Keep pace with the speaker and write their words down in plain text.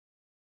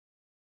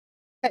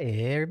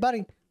Hey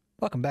everybody,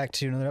 welcome back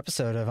to another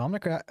episode of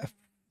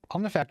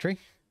Omnifactory.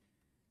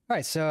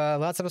 Alright, so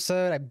last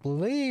episode I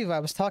believe I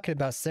was talking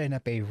about setting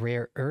up a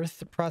rare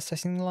earth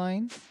processing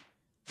line,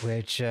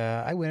 which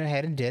I went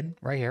ahead and did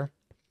right here.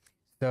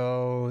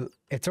 So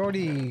it's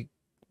already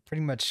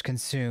pretty much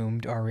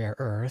consumed our rare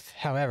earth.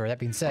 However, that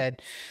being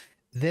said,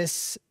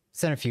 this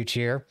centrifuge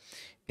here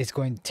is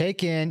going to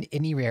take in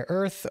any rare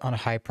earth on a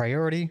high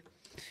priority.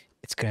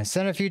 It's going to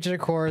centrifuge it, of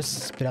course,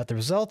 spit out the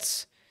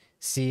results.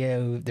 See,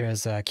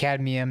 there's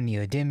cadmium,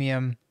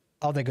 neodymium,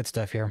 all that good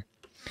stuff here.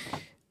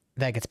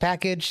 That gets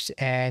packaged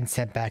and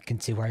sent back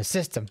into our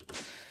system.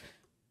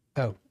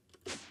 Oh.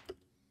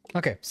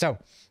 Okay, so.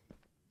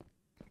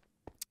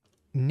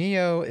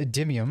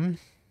 Neodymium.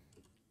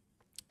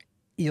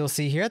 You'll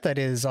see here that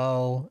is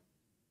all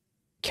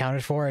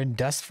counted for in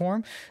dust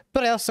form.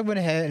 But I also went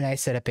ahead and I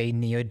set up a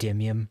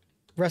neodymium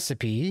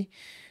recipe,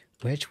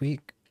 which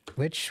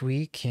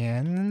we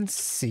can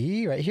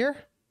see right here.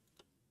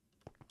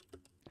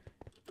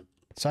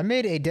 So I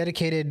made a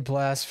dedicated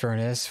blast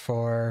furnace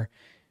for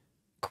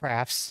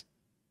crafts.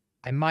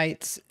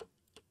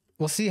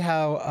 We'll see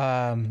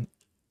how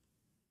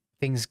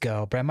things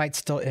go, but I might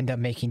still end up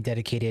making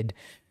dedicated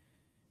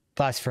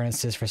blast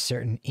furnaces for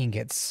certain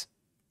ingots.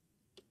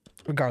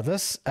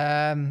 Regardless,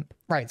 right,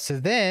 so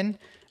then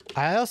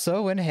I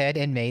also went ahead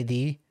and made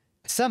the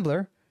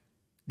assembler,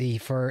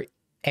 for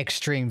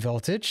extreme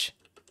voltage.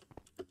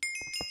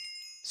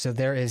 So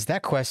there is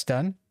that quest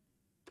done.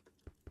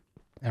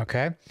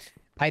 Okay.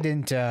 I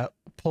didn't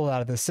pull it out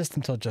of the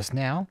system until just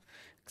now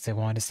because I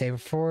wanted to save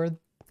it for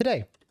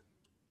today.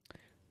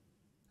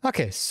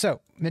 Okay, so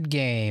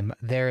mid-game,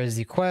 there is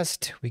the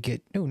quest. We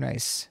get, oh,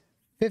 nice,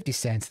 50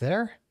 cents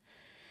there.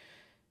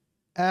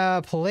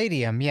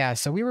 Palladium, yeah,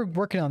 so we were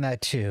working on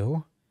that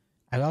too.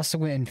 I also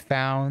went and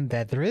found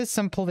that there is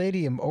some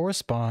palladium ore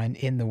spawn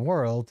in the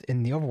world,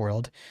 in the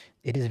overworld.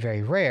 It is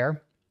very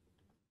rare,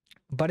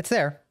 but it's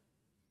there.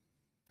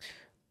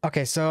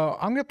 Okay, so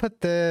I'm going to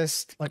put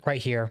this like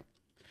right here.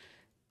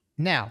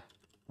 Now,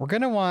 we're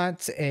going to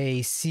want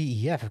a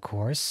CEF, of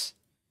course.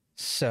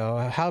 So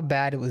how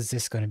bad was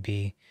this going to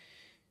be?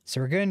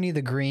 So we're going to need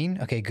the green.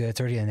 Okay, good. It's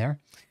already in there.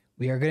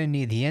 We are going to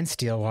need the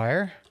N-steel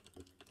wire.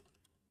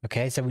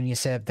 Okay, so we need to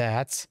set up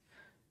that.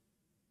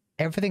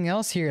 Everything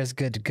else here is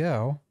good to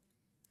go.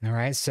 All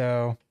right,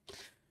 so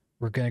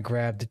we're going to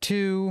grab the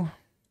 2.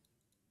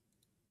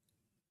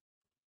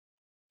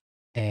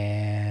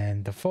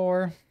 And the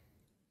 4.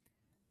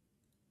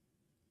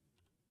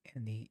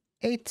 And the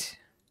 8.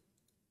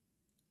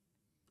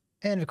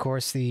 And of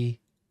course the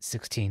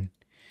 16,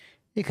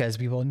 because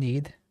we will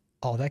need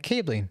all that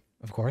cabling,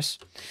 of course.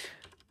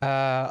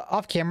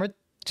 Off camera,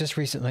 just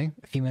recently,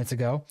 a few minutes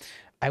ago,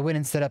 I went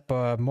and set up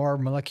more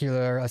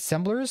molecular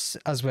assemblers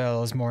as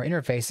well as more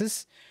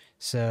interfaces.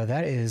 So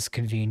that is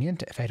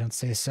convenient, if I don't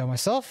say so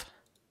myself.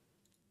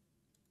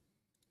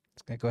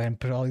 Just gonna go ahead and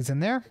put all these in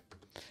there.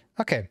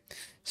 Okay,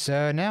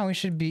 so now we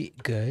should be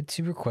good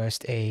to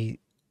request a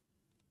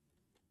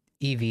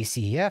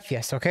EVCEF.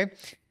 Yes, okay.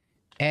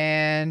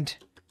 And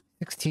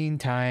 16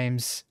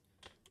 times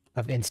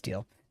of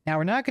N-steel. Now,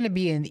 we're not going to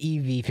be in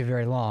EV for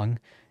very long.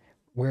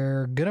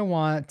 We're going to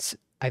want,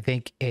 I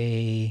think,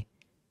 a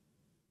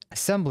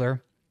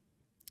assembler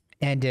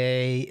and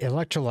a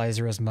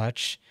electrolyzer as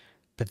much,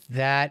 but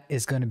that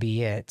is going to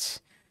be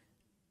it.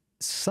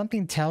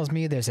 Something tells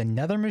me there's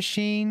another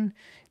machine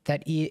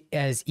that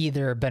is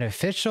either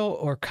beneficial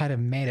or kind of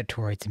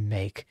mandatory to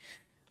make.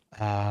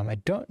 I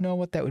don't know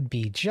what that would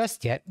be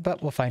just yet,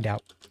 but we'll find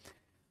out.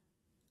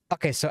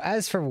 Okay, so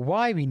as for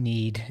why we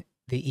need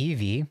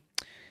the EV,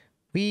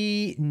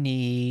 we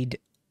need,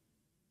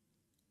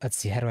 let's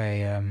see, how do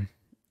I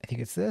think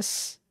it's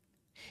this.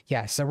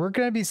 Yeah, so we're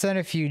going to be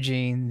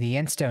centrifuging the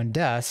Endstone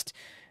dust.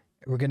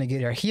 We're going to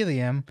get our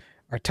helium,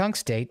 our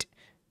tungstate,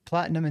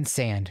 platinum, and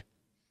sand.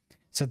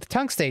 So the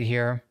tungstate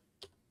here,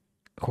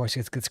 of course,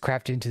 gets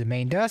crafted into the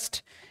main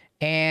dust,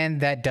 and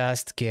that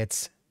dust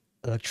gets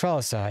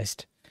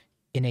electrolyzed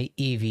in a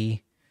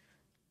EV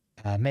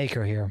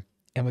maker here.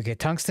 And we get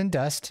tungsten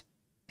dust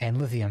and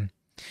lithium.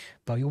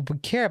 But we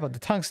care about the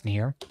tungsten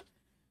here,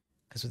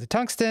 because with the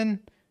tungsten,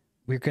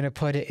 we're going to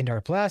put it in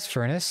our blast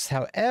furnace.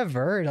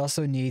 However, it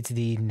also needs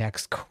the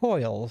next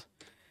coil.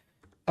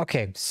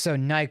 Okay, so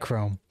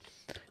nichrome.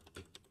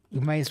 We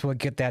might as well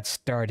get that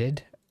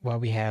started while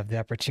we have the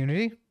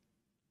opportunity.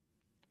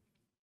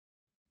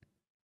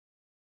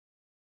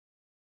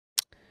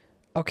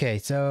 Okay,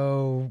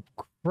 so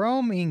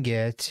chrome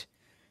ingot.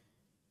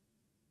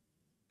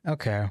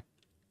 Okay.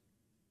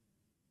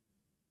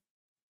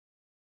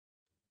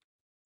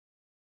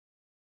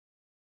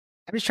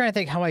 I'm just trying to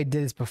think how I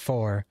did this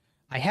before.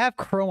 I have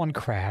chrome on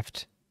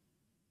craft.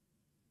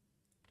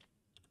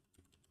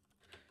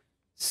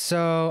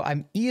 So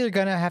I'm either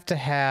going to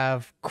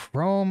have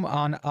chrome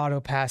on auto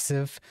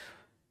passive,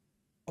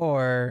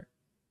 or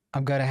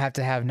I'm going to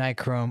have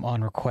nichrome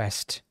on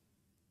request.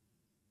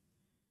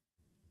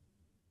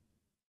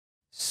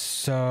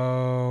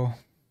 So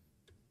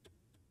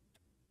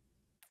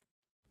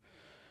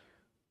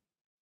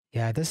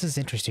yeah, this is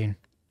interesting.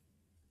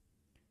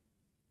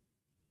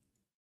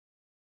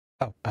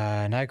 Oh,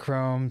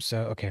 nichrome.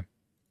 So, okay.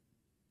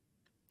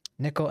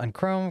 Nickel and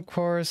chrome, of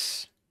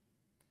course.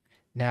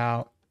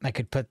 Now, I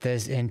could put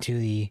this into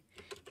the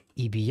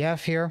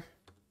EBF here.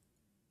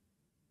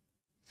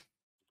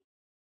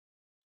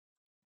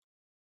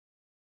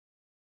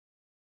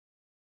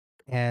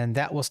 And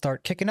that will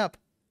start kicking up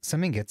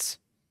some ingots.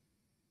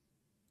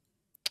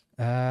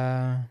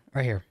 Right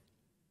here.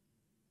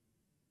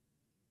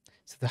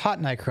 So the hot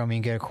nichrome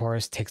ingot, of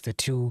course, takes the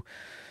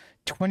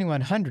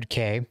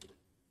 2100K,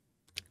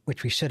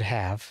 which we should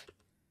have.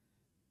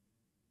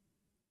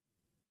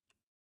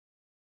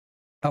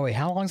 Oh wait,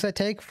 how long does that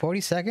take? 40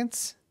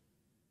 seconds?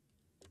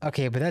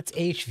 Okay, but that's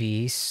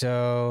HV,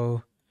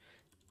 so...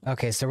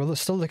 Okay, so we're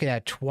still looking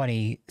at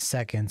 20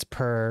 seconds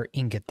per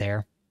ingot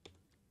there.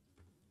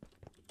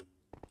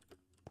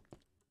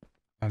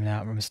 If I'm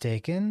not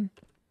mistaken.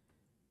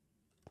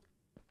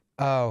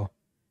 Oh.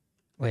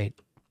 Wait.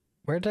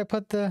 Where did I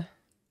put the...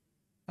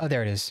 Oh,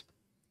 there it is.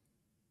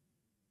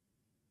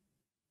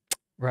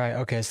 Right,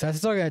 okay, so that's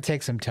still gonna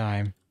take some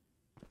time.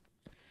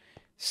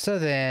 So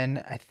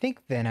then, I think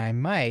then I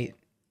might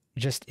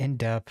just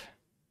end up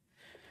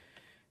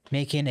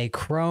making a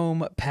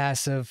chrome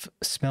passive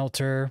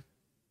smelter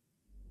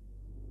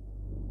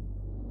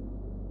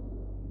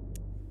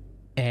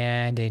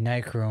and a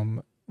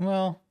nichrome.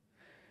 Well,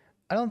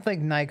 I don't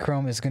think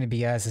nichrome is going to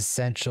be as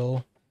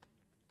essential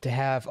to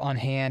have on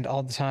hand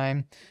all the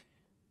time.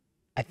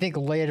 I think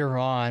later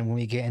on, when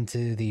we get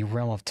into the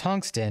realm of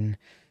tungsten,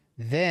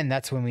 then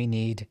that's when we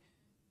need,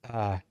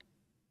 you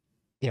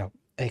know,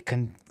 a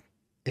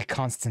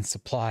constant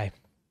supply.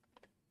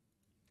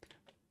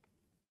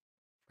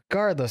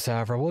 Regardless,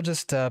 however, we'll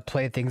just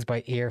play things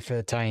by ear for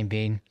the time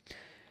being.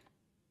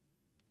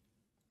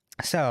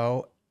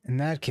 So, in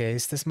that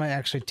case, this might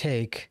actually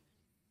take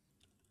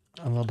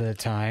a little bit of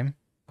time.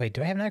 Wait,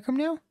 do I have nichrome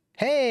now?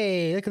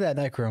 Hey, look at that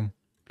nichrome.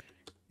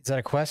 Is that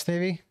a quest,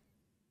 maybe?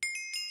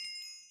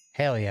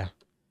 Hell yeah.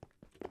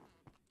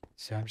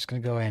 So I'm just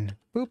gonna go in,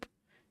 boop.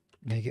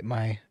 I'm gonna get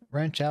my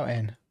wrench out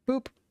and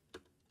boop.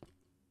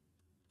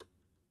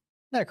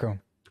 Nichrome.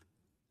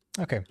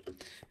 Okay.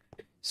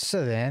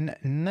 So then,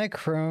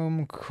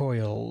 nichrome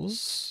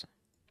coils.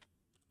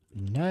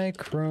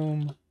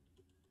 Nichrome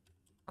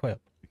coil.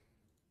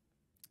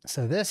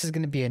 So this is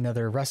going to be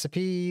another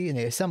recipe in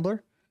the assembler.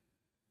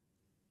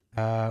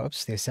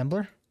 Oops, the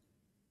assembler.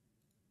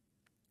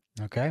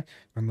 Okay,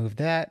 remove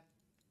that,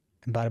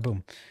 and bada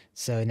boom.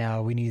 So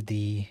now we need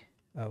the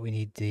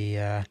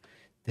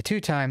 2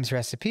 times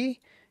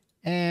recipe,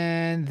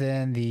 and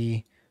then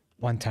the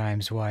 1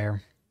 times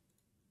wire.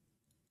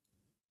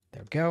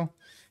 There we go.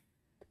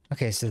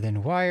 Okay, so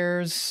then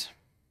wires.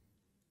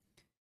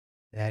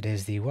 That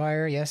is the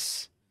wire,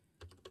 yes.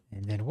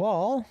 And then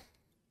wall.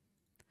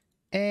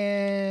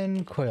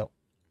 And coil.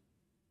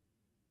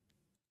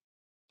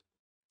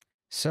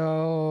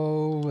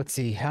 So, let's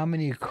see. How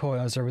many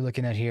coils are we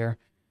looking at here?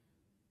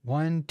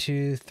 1,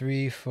 2,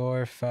 3,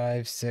 4,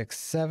 5, 6,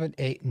 7,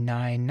 8,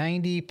 9,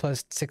 90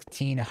 plus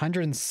 16,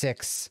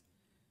 106.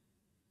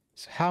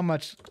 So how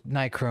much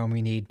nichrome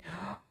we need?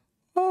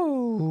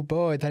 Oh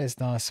boy, that is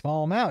not a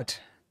small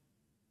amount.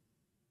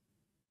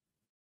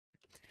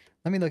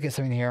 Let me look at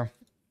something here.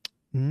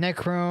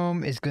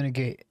 Nichrome is going to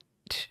get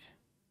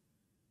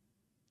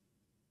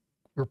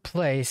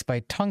replaced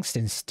by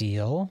tungsten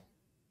steel.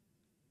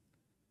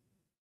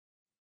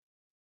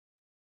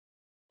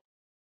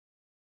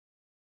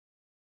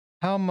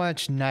 How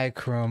much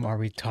nichrome are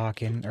we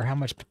talking? Or how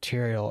much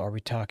material are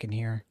we talking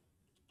here?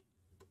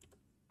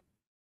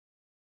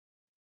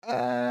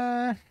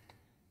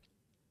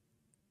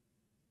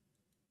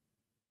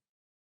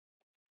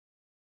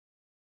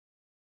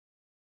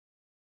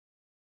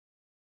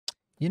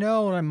 You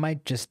know what I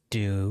might just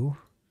do?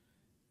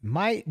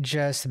 Might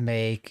just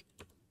make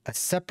a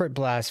separate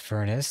blast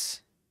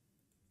furnace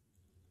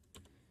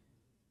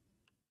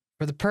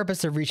for the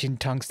purpose of reaching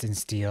tungsten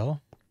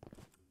steel.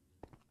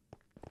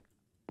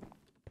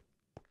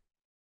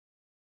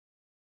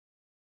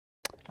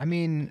 I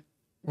mean,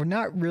 we're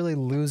not really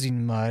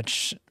losing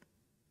much.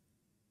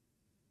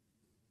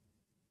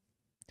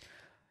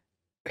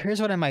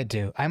 Here's what I might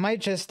do. I might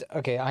just...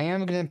 Okay, I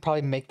am going to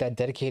probably make that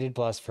dedicated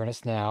blast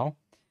furnace now.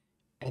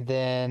 And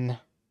then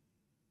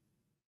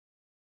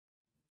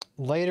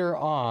later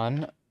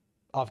on,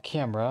 off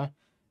camera,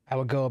 I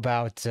will go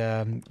about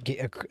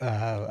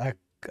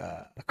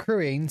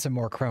accruing some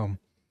more chrome.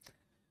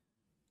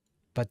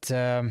 But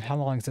how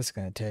long is this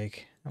going to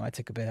take? It might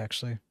take a bit,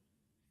 actually.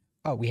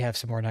 Oh, we have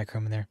some more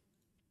nichrome in there.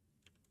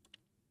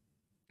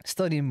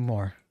 Still need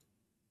more.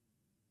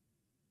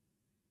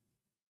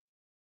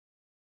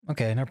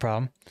 Okay, no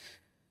problem.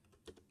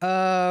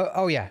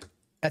 Oh yeah.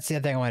 That's the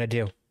other thing I want to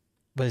do.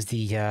 Was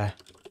the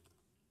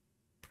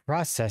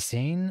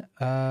processing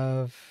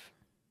of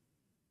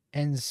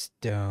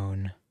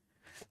endstone.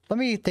 Let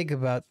me think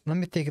of it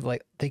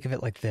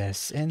like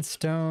this.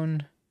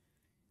 Endstone.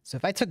 So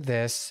if I took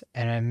this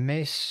and I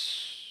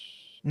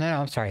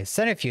no, I'm sorry.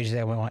 Centrifuge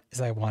is what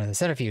I wanted. The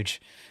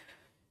centrifuge.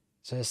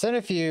 So the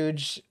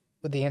centrifuge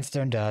with the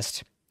endstone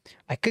dust.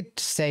 I could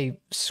say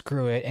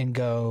screw it and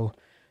go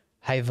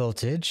high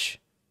voltage.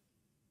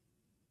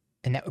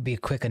 And that would be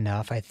quick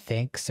enough, I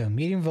think. So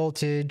medium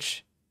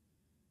voltage,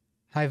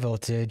 high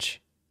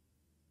voltage.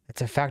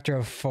 That's a factor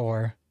of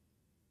 4.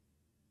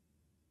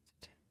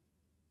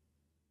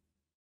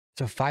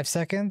 So 5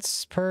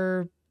 seconds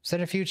per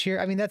centrifuge here.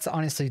 I mean, that's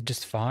honestly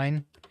just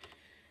fine.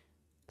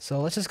 So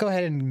let's just go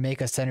ahead and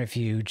make a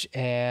centrifuge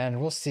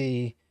and we'll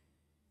see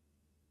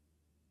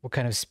what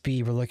kind of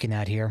speed we're looking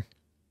at here.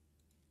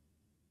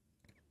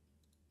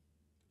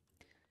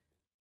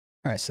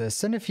 All right, so the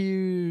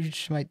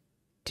centrifuge might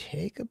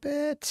take a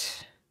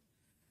bit.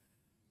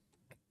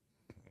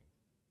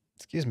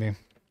 Excuse me.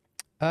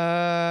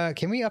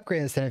 Can we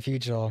upgrade the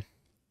centrifuge at all?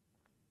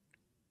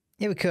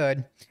 Yeah, we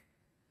could.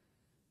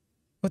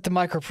 With the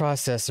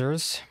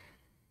microprocessors.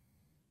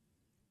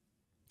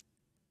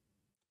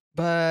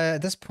 But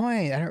at this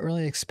point, I don't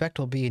really expect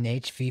we'll be in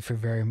HV for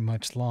very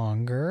much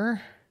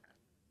longer.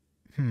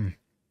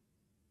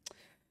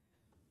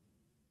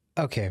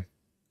 Okay.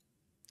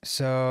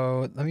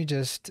 So let me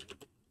just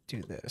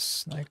do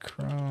this.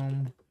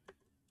 Nichrome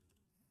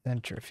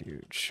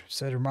centrifuge.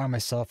 So to remind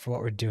myself of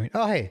what we're doing.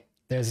 Oh, hey,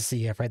 there's a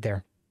CEF right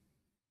there.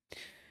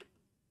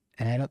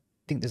 And I don't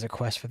think there's a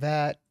quest for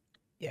that.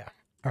 Yeah.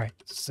 All right.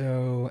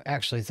 So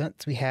actually,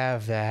 since we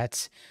have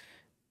that,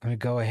 I'm going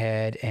to go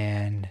ahead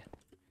and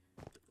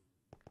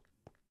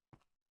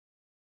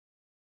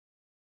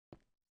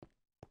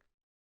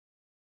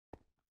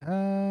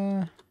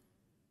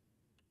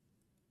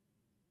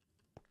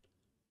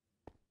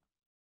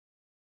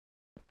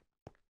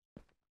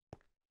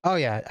oh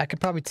yeah, I could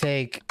probably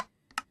take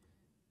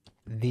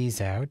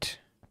these out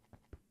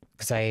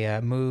because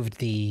I moved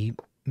the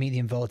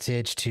medium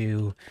voltage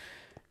to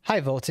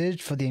high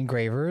voltage for the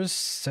engravers.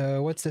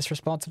 So what's this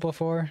responsible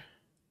for?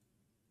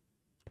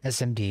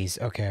 SMDs.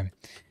 Okay.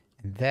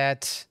 And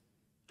that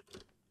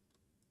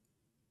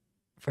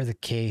for the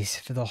case,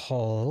 for the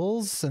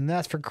holes, and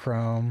that's for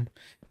chrome.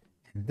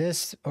 And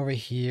this over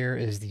here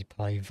is the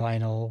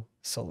polyvinyl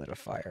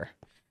solidifier.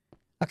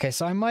 Okay,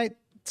 so I might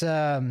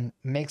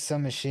make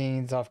some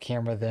machines off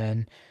camera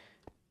then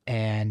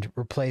and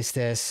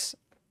replace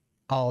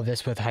all of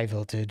this with high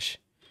voltage.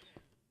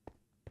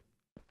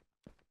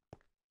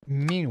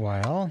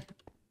 Meanwhile,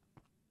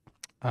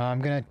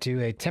 I'm gonna do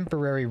a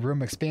temporary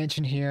room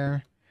expansion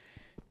here,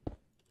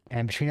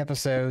 and between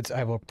episodes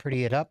I will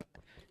pretty it up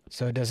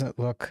so it doesn't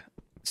look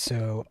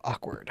so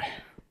awkward.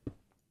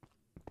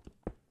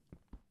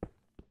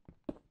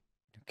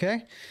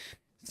 Okay,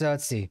 so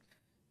let's see.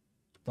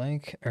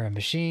 Blank or a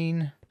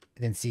machine,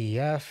 then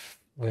CEF,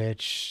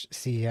 which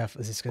CEF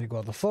is just going to go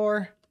on the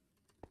floor.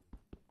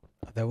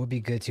 That would be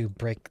good to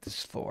break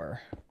this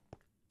floor.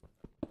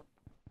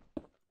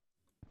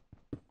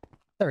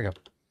 There we go.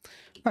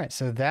 All right,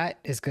 so that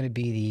is going to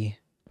be the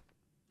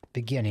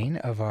beginning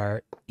of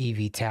our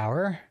EV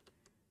tower.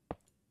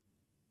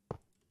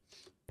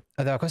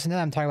 Although, of course, now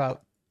I'm talking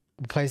about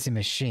replacing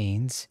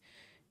machines.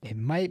 It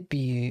might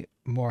be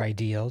more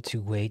ideal to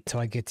wait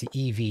till I get to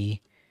EV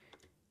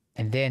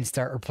and then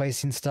start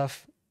replacing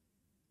stuff.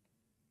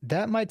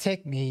 That might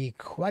take me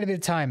quite a bit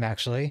of time,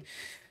 actually,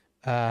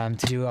 to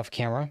do off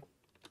camera.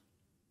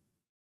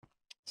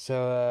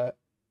 So,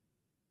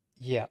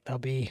 yeah, that'll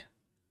be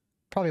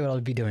probably what I'll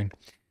be doing.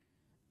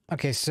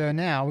 Okay, so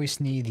now we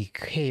just need the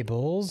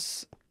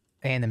cables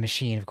and the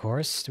machine, of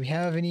course. Do we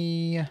have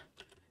any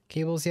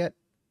cables yet?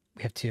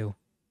 We have 2.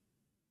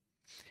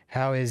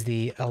 How is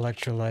the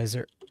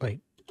electrolyzer?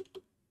 Wait.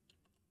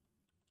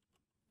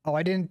 Oh,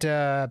 I didn't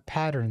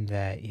pattern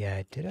that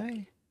yet, did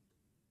I?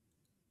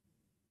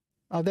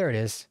 Oh, there it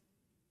is.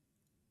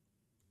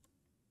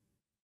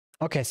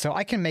 Okay, so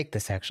I can make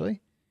this, actually.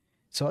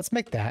 So let's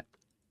make that.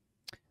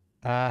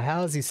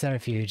 How's the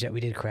centrifuge that we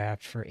did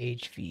craft for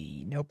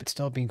HV? Nope, it's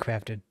still being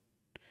crafted.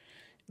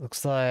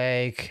 Looks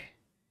like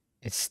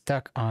it's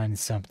stuck on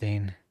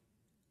something.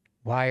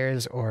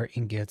 Wires or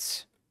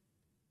ingots.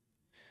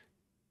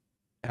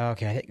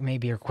 Okay, I think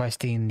maybe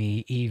requesting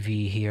the EV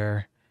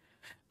here.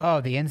 Oh,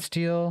 the end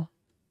steel.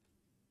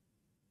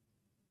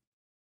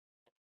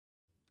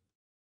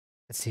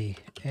 Let's see.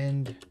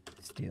 End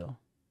steel.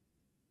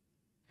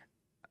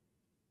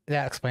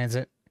 That explains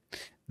it.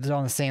 They're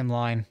on the same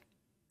line.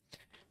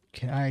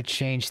 Can I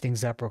change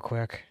things up real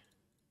quick?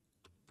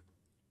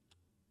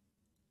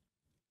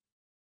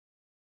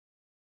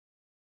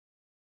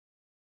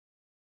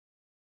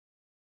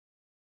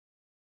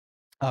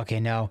 Okay,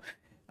 no.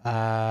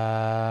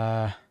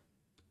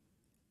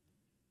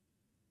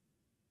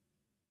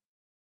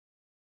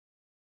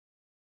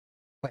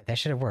 Wait, that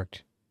should have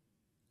worked.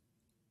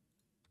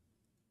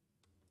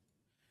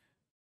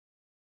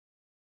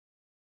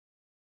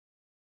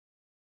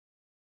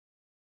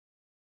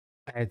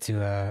 I had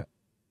to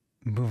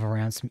move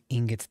around some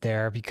ingots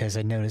there because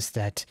I noticed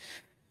that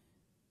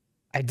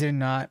I did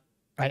not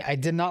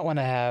want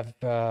to have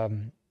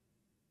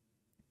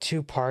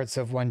 2 parts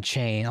of one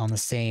chain on the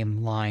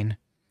same line.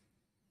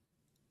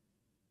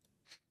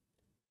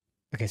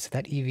 Okay, so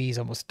that EV is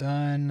almost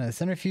done. The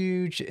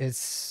centrifuge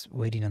is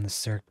waiting on the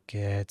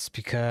circuits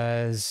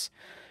because...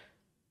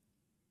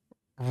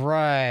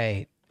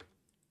 Right.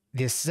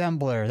 The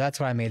assembler. That's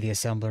why I made the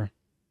assembler.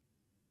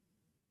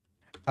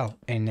 Oh,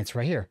 and it's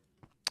right here.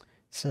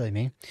 Silly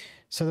me.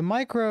 So the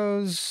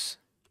micros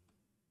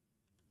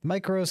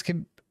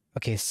can...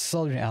 Okay,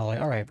 soldering alloy.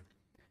 All right.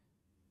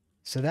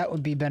 So that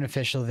would be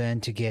beneficial then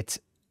to get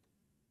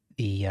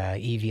the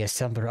EV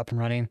assembler up and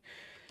running.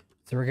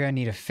 So we're going to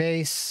need a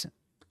face.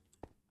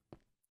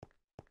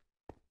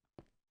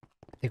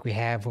 I think we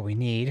have what we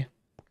need.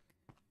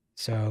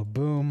 So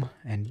boom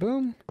and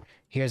boom.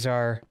 Here's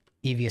our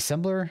EV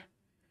assembler.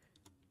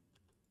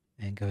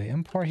 And go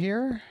import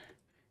here.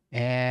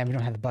 And we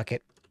don't have the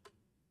bucket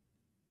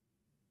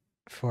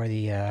for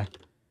the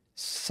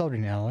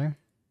soldering alloy.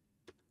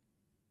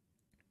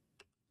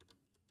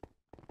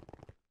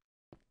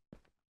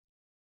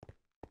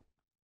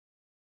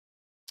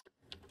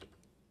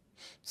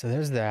 So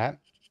there's that.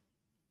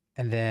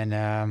 And then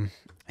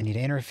I need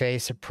an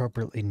interface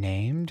appropriately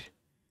named.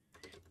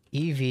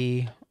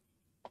 EV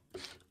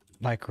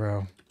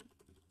micro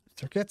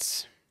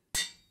circuits.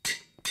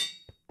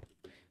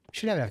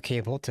 Should have enough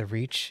cable to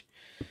reach.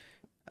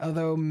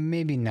 Although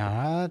maybe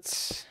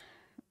not.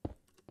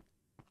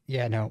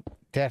 Yeah, no,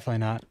 definitely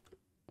not.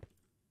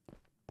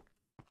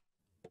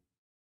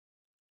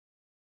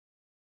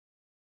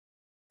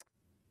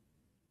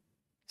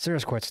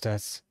 Cirrus quartz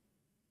studs.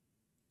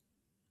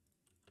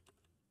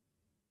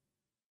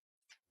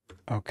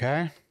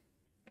 Okay.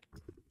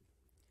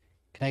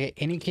 Can I get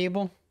any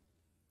cable?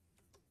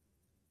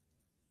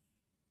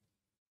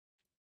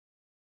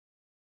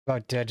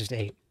 About just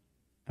 8.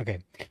 Okay.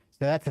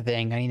 So that's the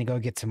thing. I need to go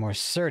get some more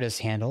Certus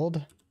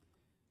handled.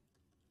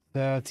 So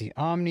let's see.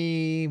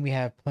 Omni, we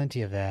have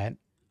plenty of that.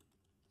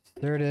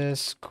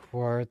 Certus,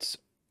 quartz,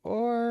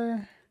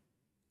 or...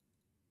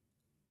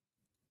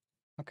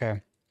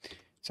 Okay.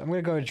 So I'm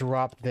going to go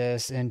drop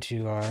this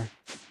into our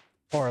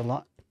ore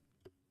line.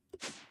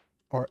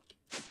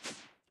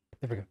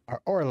 There we go.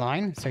 Our ore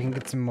line, so I can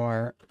get some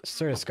more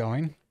Certus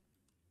going.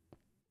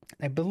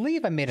 I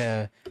believe I made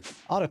a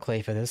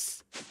autoclave for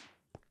this.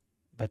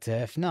 But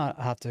if not,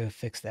 I'll have to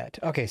fix that.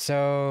 Okay,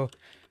 so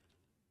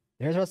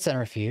there's our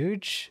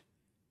centrifuge.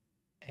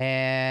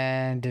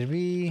 And did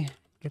we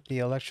get the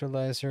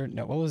electrolyzer?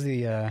 No, what was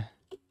the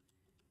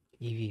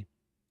EV?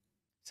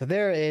 So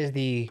there is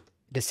the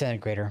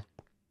disintegrator.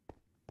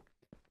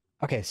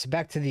 Okay, so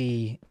back to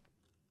the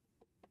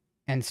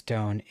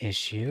endstone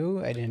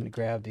issue. I didn't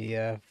grab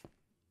the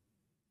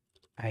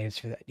items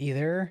for that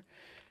either.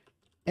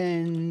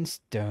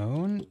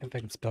 Endstone, if I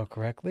can spell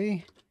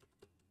correctly.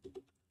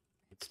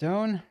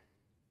 Stone.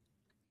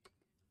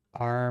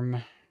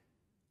 Arm.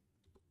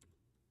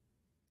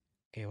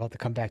 Okay, we'll have to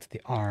come back to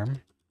the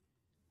arm.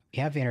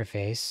 We have the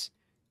interface.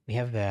 We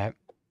have that.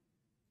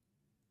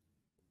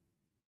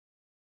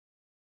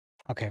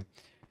 Okay.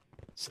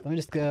 So let me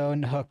just go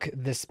and hook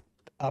this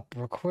up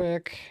real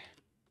quick.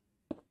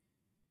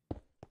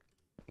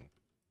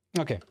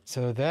 Okay,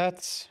 so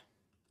that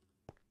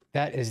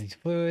is the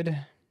fluid.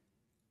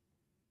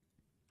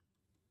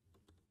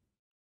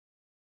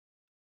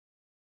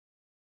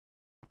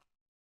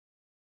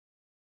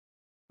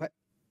 What?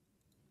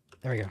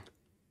 There we go.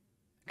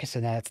 Okay,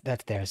 so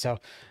that's there. So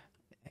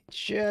I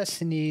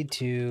just need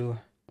to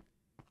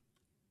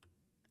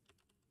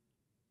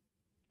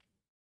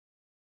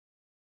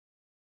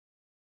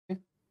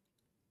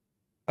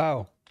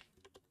Oh.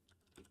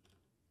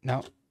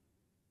 No.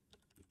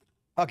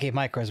 Okay,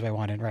 micro is what I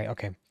wanted. Right,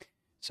 okay.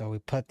 So we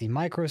put the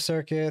micro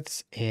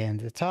circuits in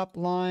the top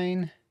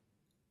line.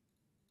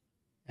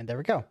 And there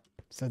we go.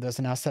 So those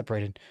are now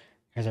separated.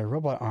 Here's our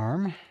robot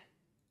arm.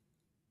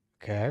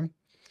 Okay.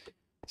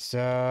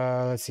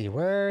 So let's see.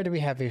 Where do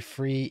we have a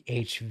free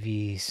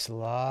HV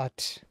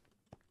slot?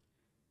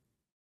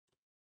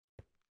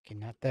 Okay,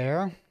 not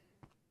there.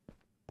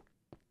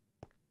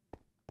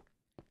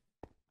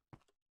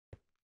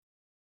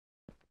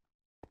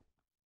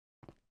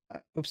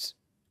 Oops.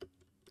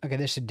 Okay,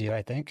 this should do,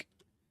 I think.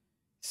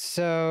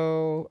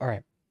 So, all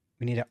right.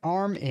 We need an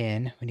arm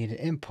in. We need an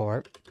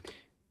import.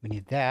 We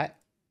need that.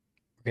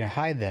 We're going to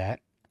hide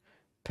that.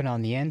 Put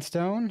on the end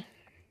stone.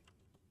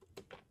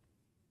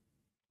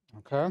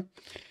 Okay.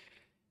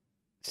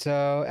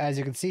 So, as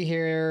you can see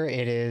here,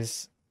 it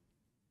is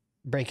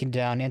breaking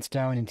down end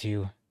stone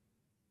into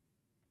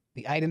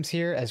the items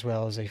here, as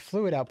well as a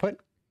fluid output.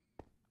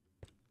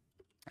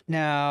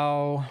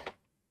 Now,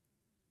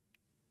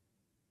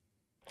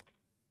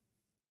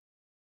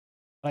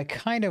 what I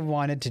kind of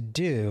wanted to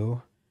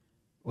do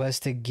was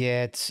to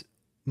get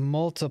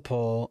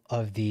multiple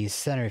of these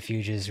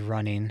centrifuges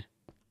running.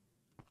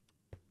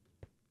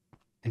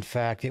 In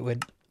fact, it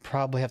would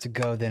probably have to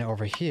go then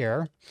over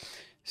here.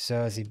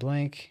 So as the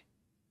blank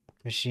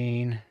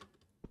machine.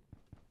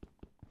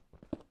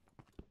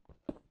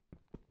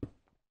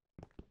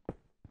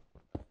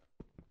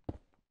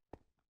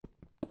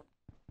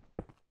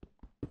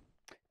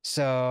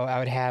 So I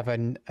would have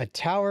a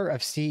tower of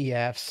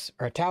CEFs,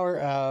 or a tower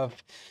of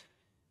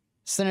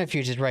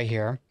centrifuges right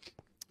here.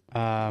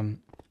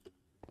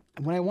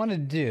 What I want to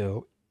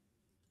do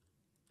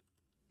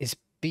is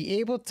be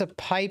able to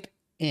pipe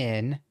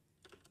in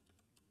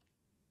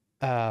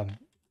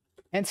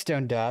and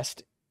stone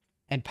dust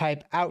and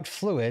pipe out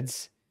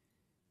fluids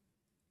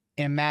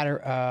in a matter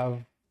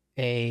of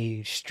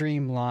a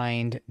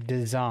streamlined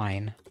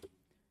design.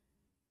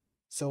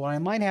 So what I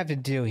might have to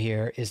do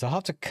here is I'll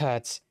have to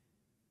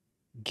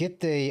get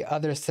the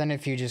other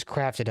centrifuges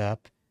crafted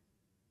up,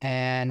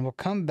 and we'll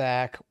come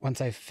back once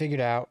I've figured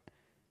out,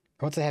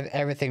 once I have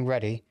everything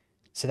ready,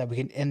 so that we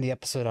can end the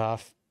episode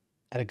off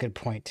at a good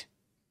point.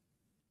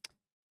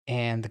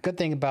 And the good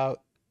thing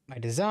about my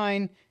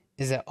design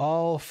is that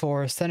all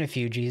four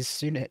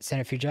centrifuges,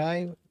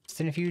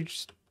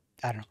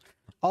 I don't know,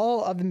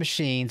 all of the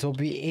machines will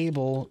be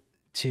able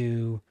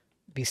to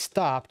be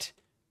stopped,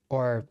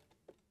 or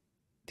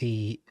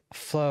the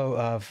flow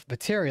of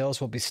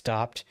materials will be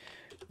stopped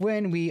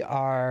when we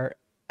are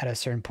at a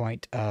certain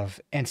point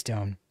of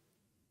endstone.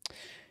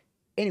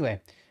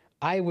 Anyway,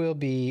 I will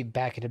be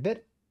back in a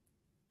bit,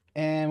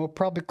 and we'll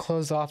probably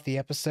close off the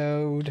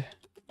episode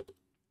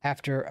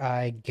after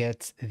I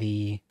get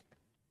the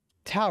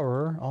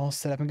tower all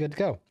set up and good to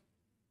go.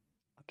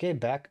 Okay,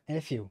 back in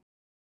a few.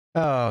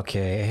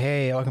 Okay,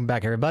 hey, welcome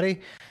back,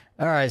 everybody.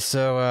 All right,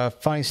 so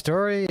funny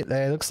story.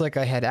 It looks like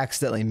I had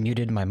accidentally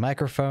muted my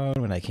microphone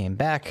when I came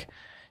back,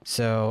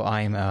 so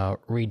I'm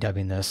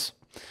redubbing this.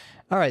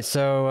 All right,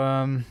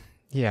 so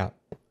yeah,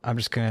 I'm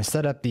just going to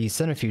set up the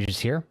centrifuges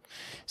here.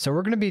 So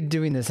we're going to be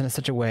doing this in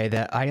such a way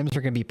that items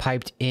are going to be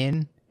piped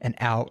in and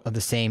out of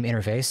the same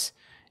interface,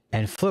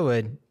 and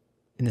fluid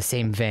in the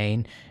same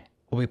vein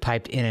will be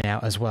piped in and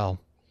out as well.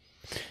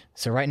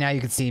 So right now you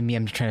can see me,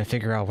 I'm trying to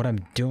figure out what I'm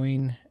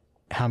doing,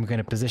 how I'm going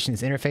to position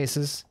these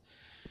interfaces.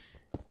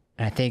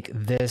 And I think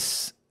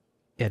this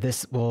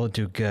will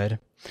do good.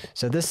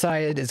 So this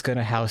side is going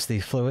to house the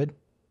fluid,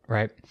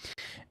 right?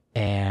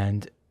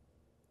 And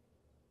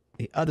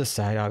the other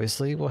side,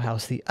 obviously, will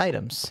house the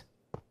items.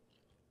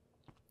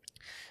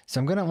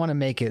 So I'm going to want to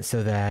make it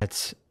so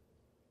that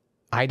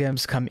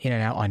items come in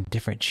and out on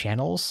different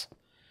channels.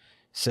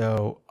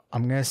 So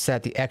I'm going to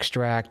set the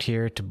extract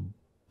here to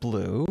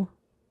blue.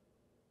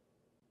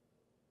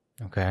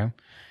 Okay.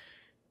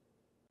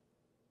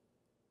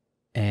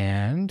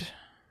 And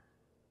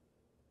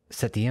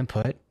set the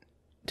input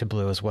to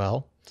blue as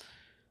well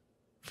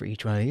for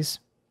each one of these.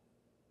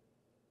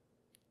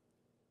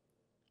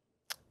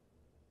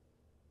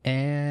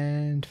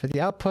 And for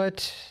the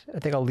output, I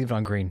think I'll leave it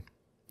on green.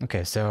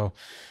 Okay, so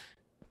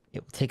it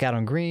will take out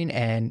on green,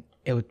 and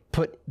it would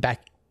put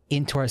back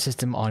into our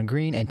system on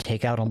green and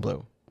take out on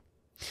blue.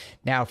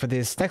 Now for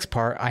this next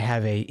part, I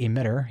have a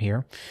emitter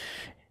here,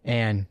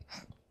 and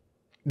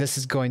this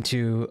is going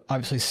to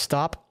obviously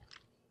stop,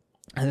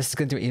 and this is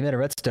going to emit a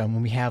redstone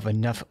when we have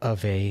enough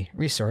of a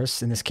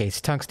resource, in this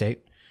case tungstate,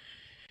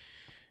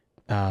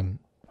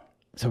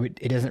 so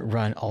it doesn't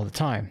run all the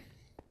time.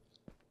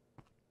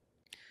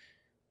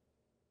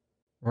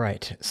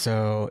 Right,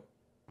 so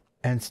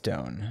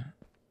endstone.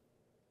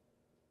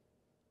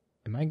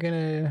 Am I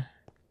gonna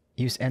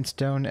use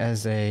endstone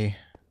as a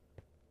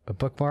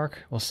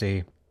bookmark? We'll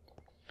see.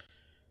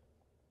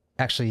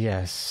 Actually,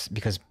 yes,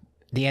 because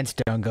the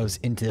endstone goes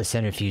into the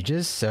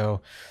centrifuges,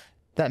 so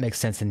that makes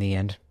sense in the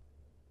end.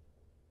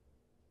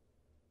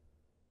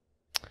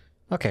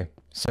 Okay,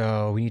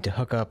 so we need to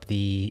hook up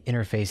the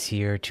interface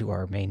here to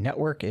our main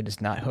network. It is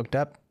not hooked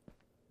up.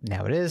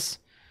 Now it is.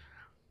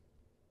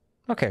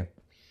 Okay.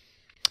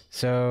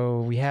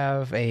 So we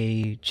have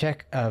a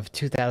check of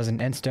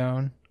 2000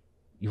 endstone.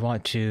 You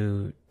want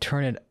to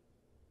turn it,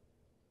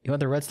 you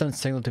want the redstone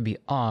signal to be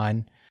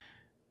on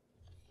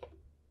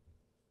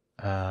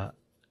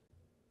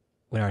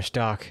when our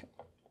stock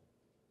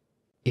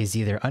is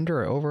either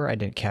under or over. I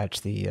didn't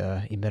catch the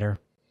emitter.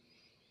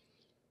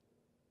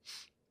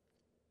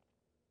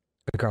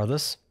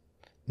 Regardless,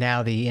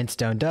 now the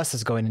endstone dust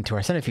is going into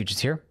our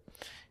centrifuges here.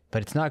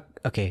 But it's not,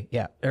 okay,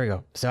 yeah, there we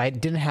go. So I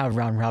didn't have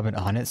round robin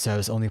on it, so it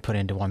was only put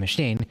into one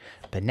machine,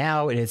 but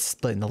now it is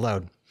splitting the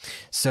load.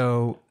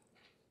 So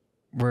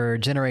we're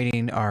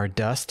generating our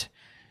dust.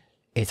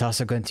 It's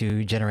also going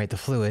to generate the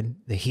fluid,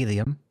 the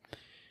helium.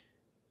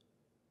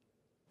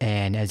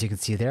 And as you can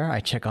see there,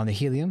 I check on the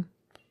helium.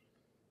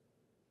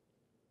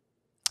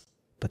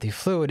 But the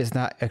fluid is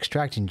not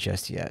extracting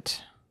just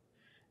yet.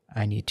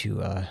 I need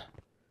to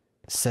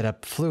set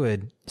up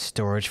fluid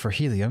storage for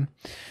helium.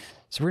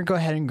 So we're going to go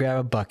ahead and grab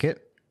a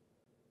bucket,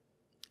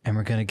 and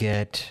we're going to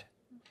get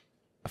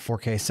a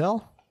 4K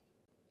cell.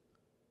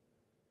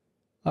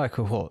 All right,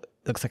 cool.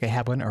 Looks like I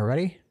have one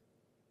already.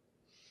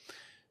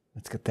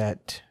 Let's get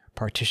that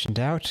partitioned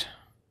out.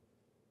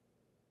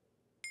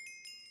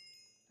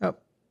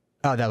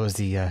 Oh, that was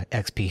the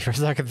XP for a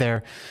second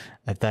there.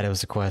 I thought it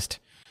was a quest.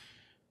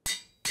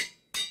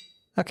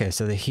 Okay,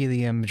 so the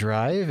helium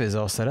drive is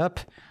all set up.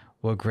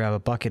 We'll grab a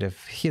bucket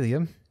of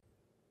helium.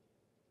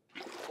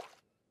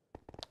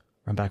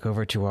 Run back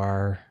over to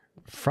our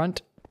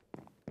front.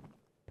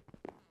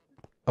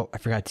 Oh, I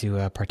forgot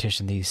to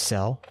partition the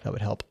cell. That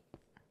would help.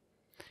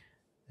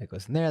 That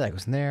goes in there, that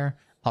goes in there.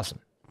 Awesome.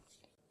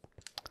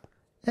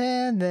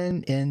 And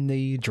then in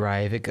the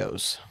drive it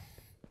goes.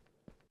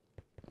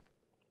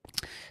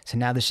 So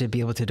now this should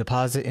be able to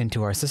deposit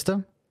into our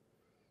system.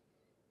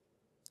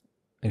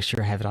 Make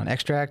sure I have it on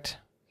extract.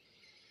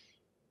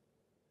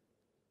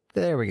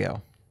 There we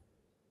go.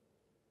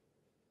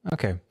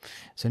 Okay,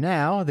 so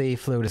now the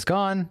fluid is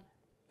gone.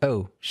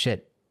 Oh,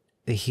 shit.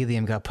 The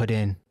helium got put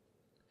in.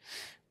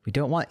 We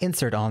don't want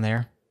insert on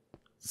there.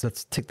 So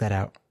let's take that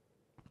out.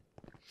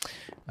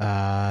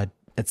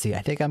 Let's see.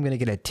 I think I'm going to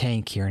get a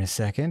tank here in a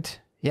second.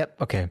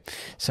 Yep, okay.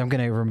 So I'm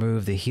going to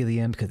remove the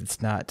helium because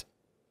it's not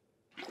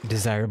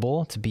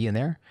desirable to be in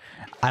there.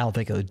 I don't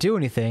think it'll do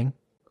anything,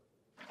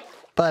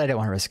 but I don't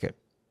want to risk it.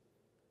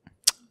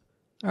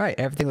 All right,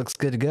 everything looks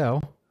good to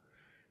go.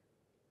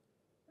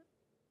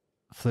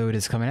 Fluid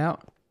is coming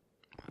out.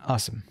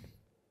 Awesome.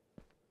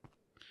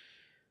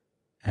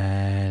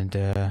 And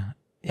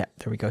yeah,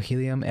 there we go,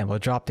 helium. And we'll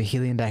drop the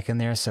helium back in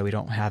there so we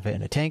don't have it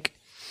in a tank.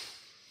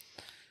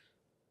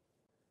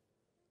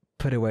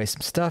 Put away some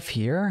stuff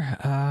here.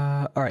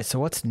 All right, so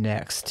what's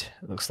next?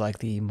 It looks like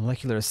the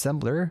molecular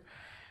assembler.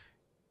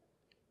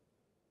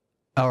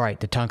 All right,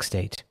 the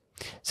tungstate.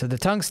 So the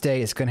tungstate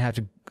is going to have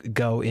to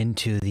go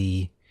into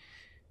the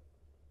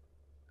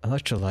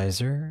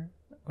electrolyzer.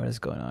 What is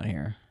going on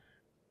here?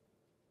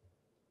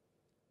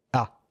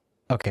 Ah,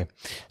 okay.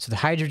 So the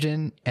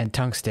hydrogen and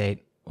tungstate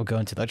will go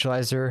into the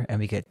electrolyzer, and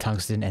we get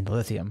tungsten and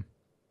lithium,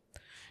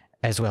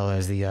 as well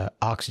as the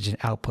oxygen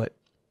output.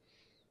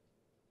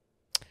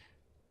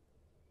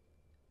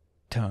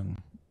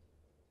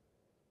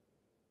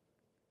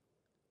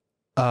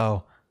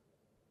 Oh,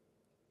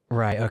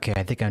 right. Okay,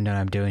 I think I know what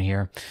I'm doing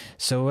here.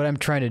 So what I'm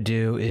trying to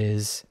do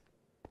is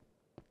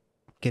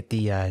get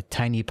the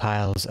tiny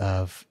piles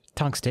of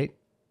tungstate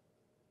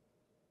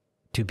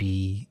to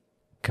be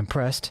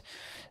compressed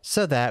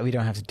so that we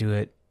don't have to do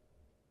it.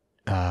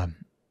 I'm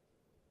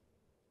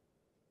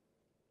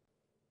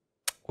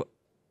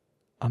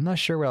not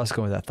sure where I was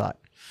going with that thought.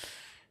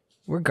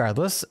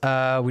 Regardless,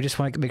 we just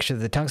want to make sure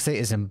that the tungstate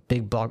is in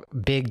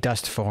big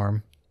dust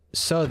form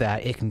so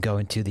that it can go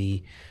into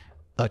the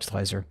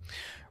electrolyzer.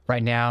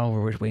 Right now,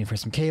 we're waiting for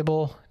some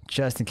cable,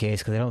 just in case,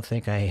 because I don't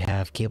think I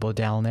have cable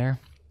down there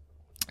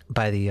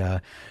by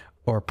the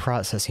ore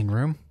processing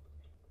room.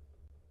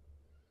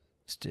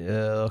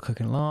 Still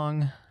cooking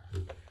along.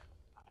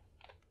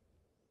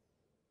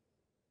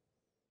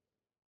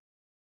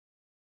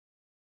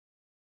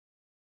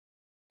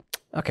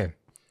 Okay.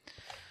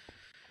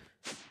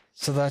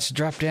 So let's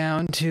drop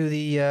down to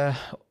the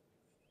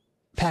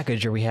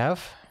packager we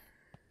have.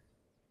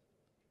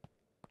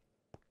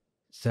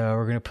 So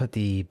we're going to put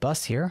the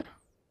bus here.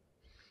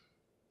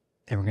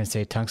 And we're going to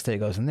say tungstate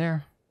goes in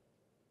there.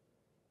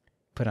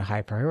 Put a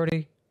high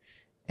priority.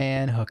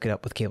 And hook it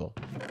up with cable.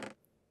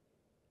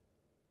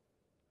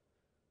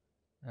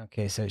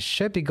 Okay, so it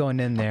should be going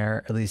in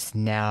there, at least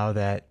now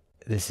that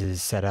this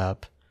is set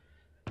up.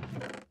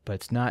 But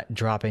it's not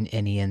dropping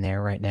any in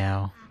there right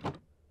now.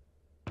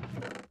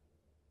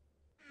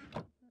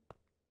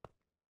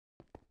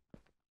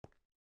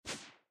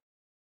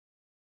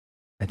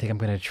 I think I'm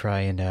going to try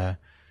and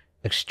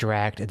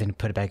extract and then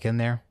put it back in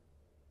there.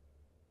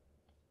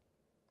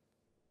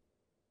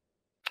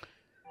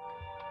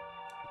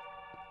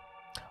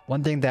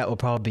 One thing that will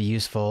probably be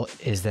useful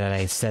is that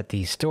I set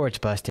the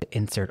storage bus to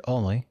insert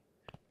only.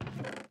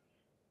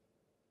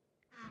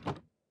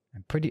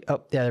 I'm pretty...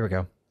 Oh, yeah, there we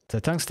go. So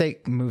the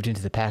tungstate moved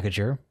into the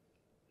packager.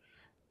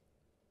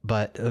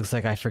 But it looks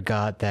like I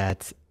forgot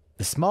that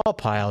the small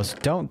piles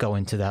don't go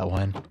into that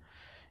one.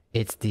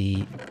 It's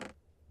the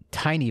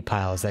tiny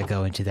piles that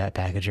go into that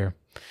packager.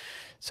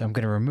 So I'm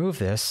going to remove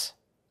this.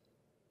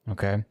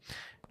 Okay.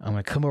 I'm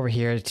going to come over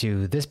here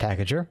to this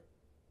packager.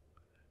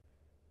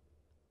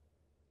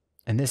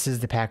 And this is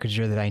the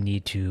packager that I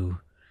need to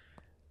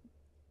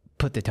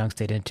put the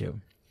tungstate into,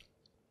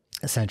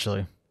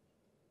 essentially.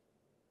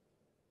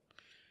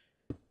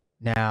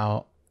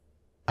 Now,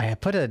 I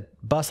have put a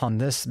bus on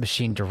this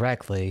machine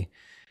directly,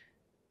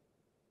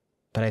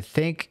 but I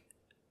think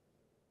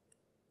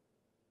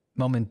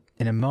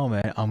in a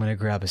moment, I'm going to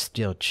grab a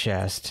steel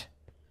chest.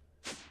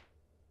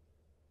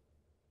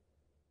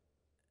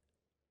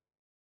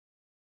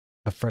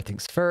 But first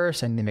things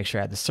first, I need to make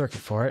sure I have the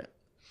circuit for it.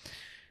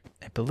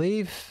 I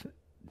believe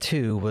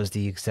 2 was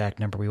the exact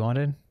number we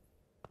wanted.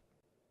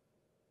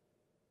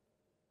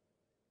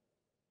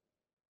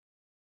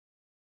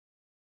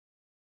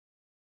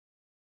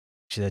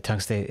 Actually, the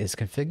tungstate is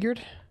configured.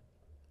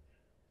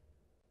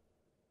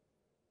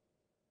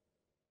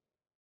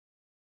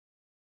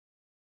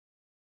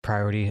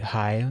 Priority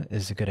high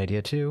is a good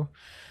idea too.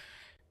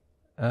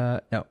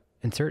 No,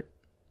 insert.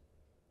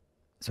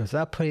 So it's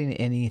not putting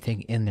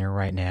anything in there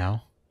right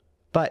now.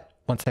 But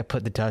once I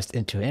put the dust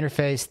into an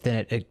interface,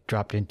 then it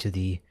dropped into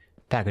the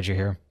packager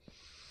here.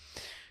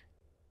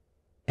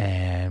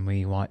 And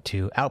we want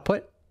to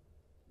output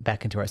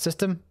back into our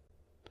system.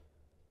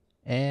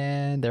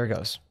 And there it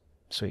goes.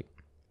 Sweet.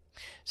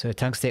 So the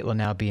tungstate will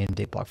now be in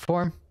big block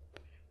form.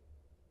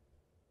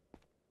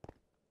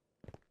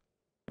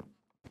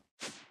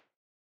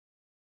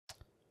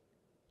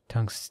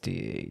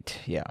 Tungstate,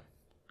 yeah.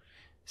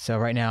 So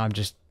right now I'm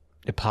just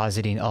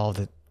depositing all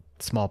the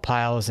small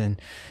piles,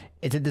 and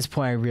it's at this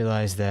point I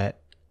realized that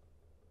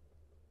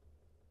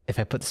if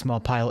I put the small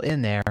pile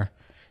in there,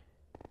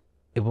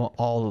 it won't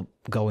all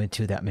go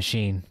into that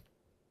machine.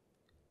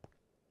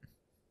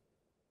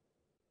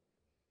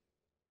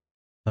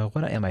 So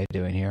what am I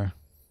doing here?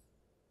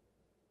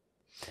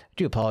 I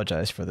do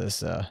apologize for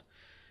this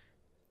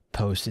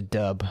post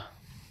dub.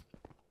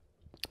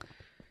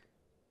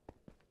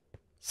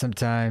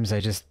 Sometimes I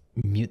just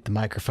mute the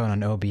microphone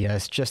on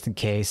OBS just in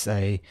case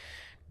I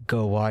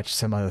go watch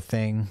some other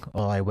thing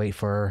while I wait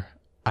for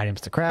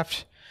items to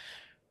craft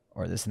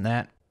or this and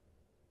that.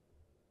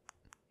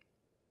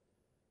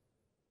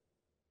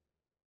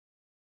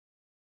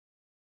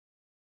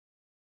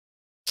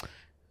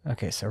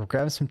 Okay, so we're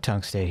grabbing some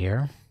tungstate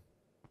here.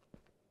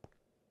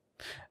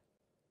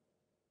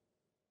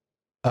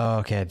 Oh,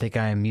 okay, I think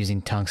I'm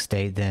using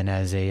tungstate then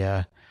as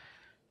a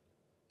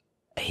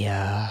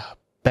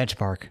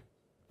benchmark.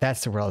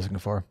 That's the word I was looking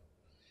for.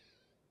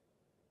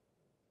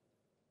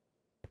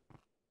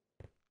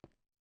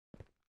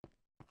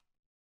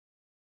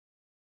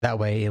 That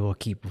way it will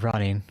keep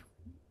running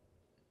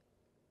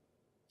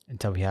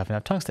until we have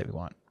enough tungstate we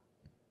want.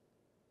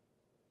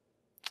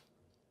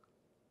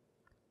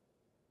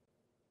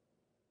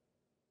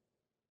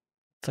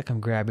 Looks like I'm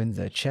grabbing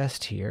the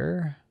chest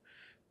here,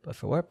 but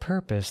for what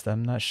purpose,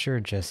 I'm not sure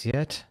just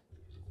yet.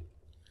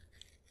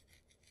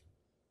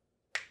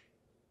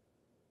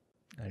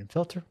 Item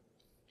filter.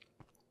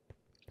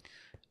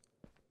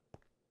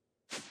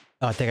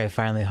 Oh, I think I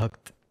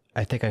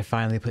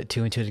finally put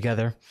two and two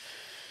together.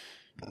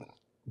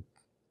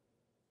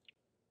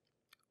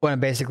 What I'm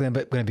basically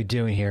going to be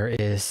doing here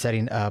is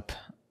setting up...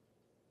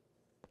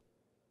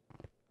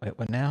 Wait,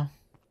 what now?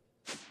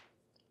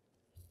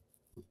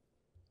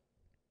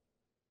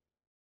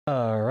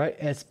 Alright,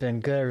 it's been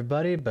good,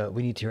 everybody, but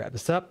we need to wrap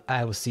this up.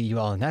 I will see you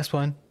all in the next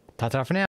one. Ta-ta for now.